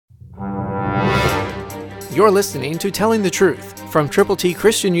You're listening to Telling the Truth from Triple T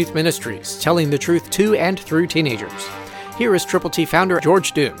Christian Youth Ministries, telling the truth to and through teenagers. Here is Triple T founder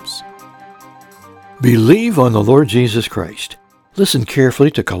George Dooms. Believe on the Lord Jesus Christ. Listen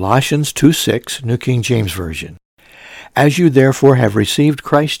carefully to Colossians 2:6, New King James Version. As you therefore have received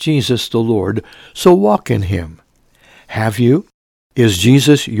Christ Jesus the Lord, so walk in him. Have you? Is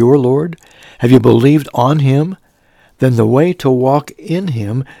Jesus your Lord? Have you believed on him? Then the way to walk in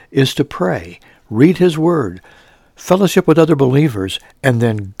him is to pray, read his word, fellowship with other believers, and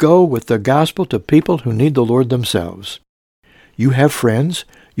then go with the gospel to people who need the Lord themselves. You have friends,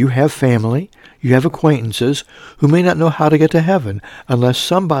 you have family, you have acquaintances who may not know how to get to heaven unless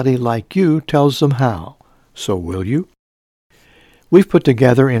somebody like you tells them how. So will you? We've put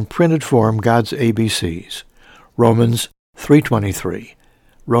together in printed form God's ABCs. Romans 3:23,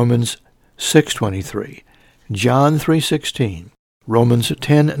 Romans 6:23, John 3:16, Romans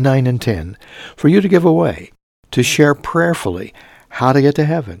 10:9 and 10, for you to give away, to share prayerfully how to get to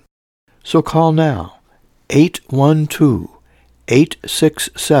heaven. So call now,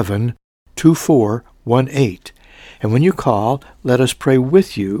 812-867-2418. And when you call, let us pray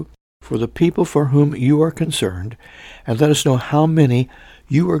with you for the people for whom you are concerned, and let us know how many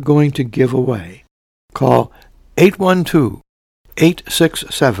you are going to give away. Call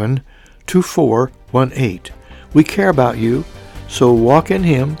 812-867-2418. We care about you, so walk in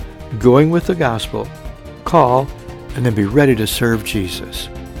him, going with the gospel. Call, and then be ready to serve Jesus.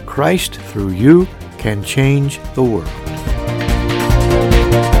 Christ, through you, can change the world.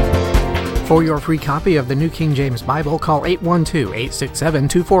 For your free copy of the New King James Bible, call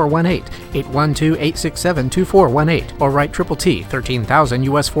 812-867-2418, 812-867-2418, or write Triple T, 13,000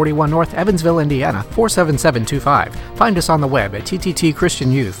 U.S. 41 North, Evansville, Indiana, 47725. Find us on the web at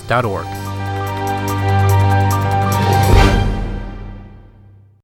tttchristianyouth.org.